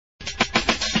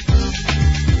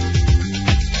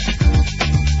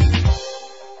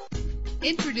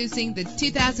Introducing the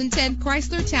 2010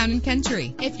 Chrysler Town &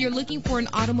 Country. If you're looking for an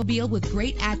automobile with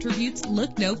great attributes,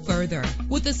 look no further.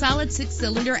 With a solid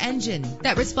 6-cylinder engine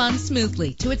that responds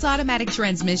smoothly to its automatic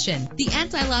transmission, the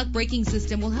anti-lock braking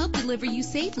system will help deliver you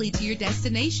safely to your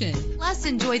destination. Plus,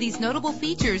 enjoy these notable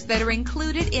features that are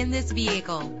included in this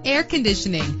vehicle: air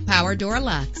conditioning, power door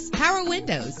locks, power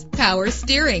windows, power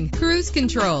steering, cruise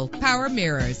control, power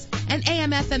mirrors, an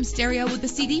AM/FM stereo with a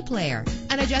CD player,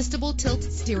 an adjustable tilt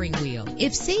steering wheel.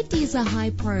 If safety is a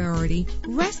high priority,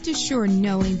 rest assured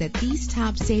knowing that these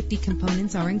top safety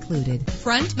components are included: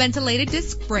 front ventilated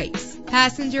disc brakes,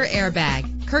 passenger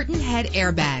airbag, curtain head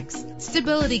airbags,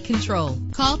 stability control.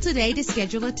 Call today to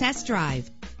schedule a test drive.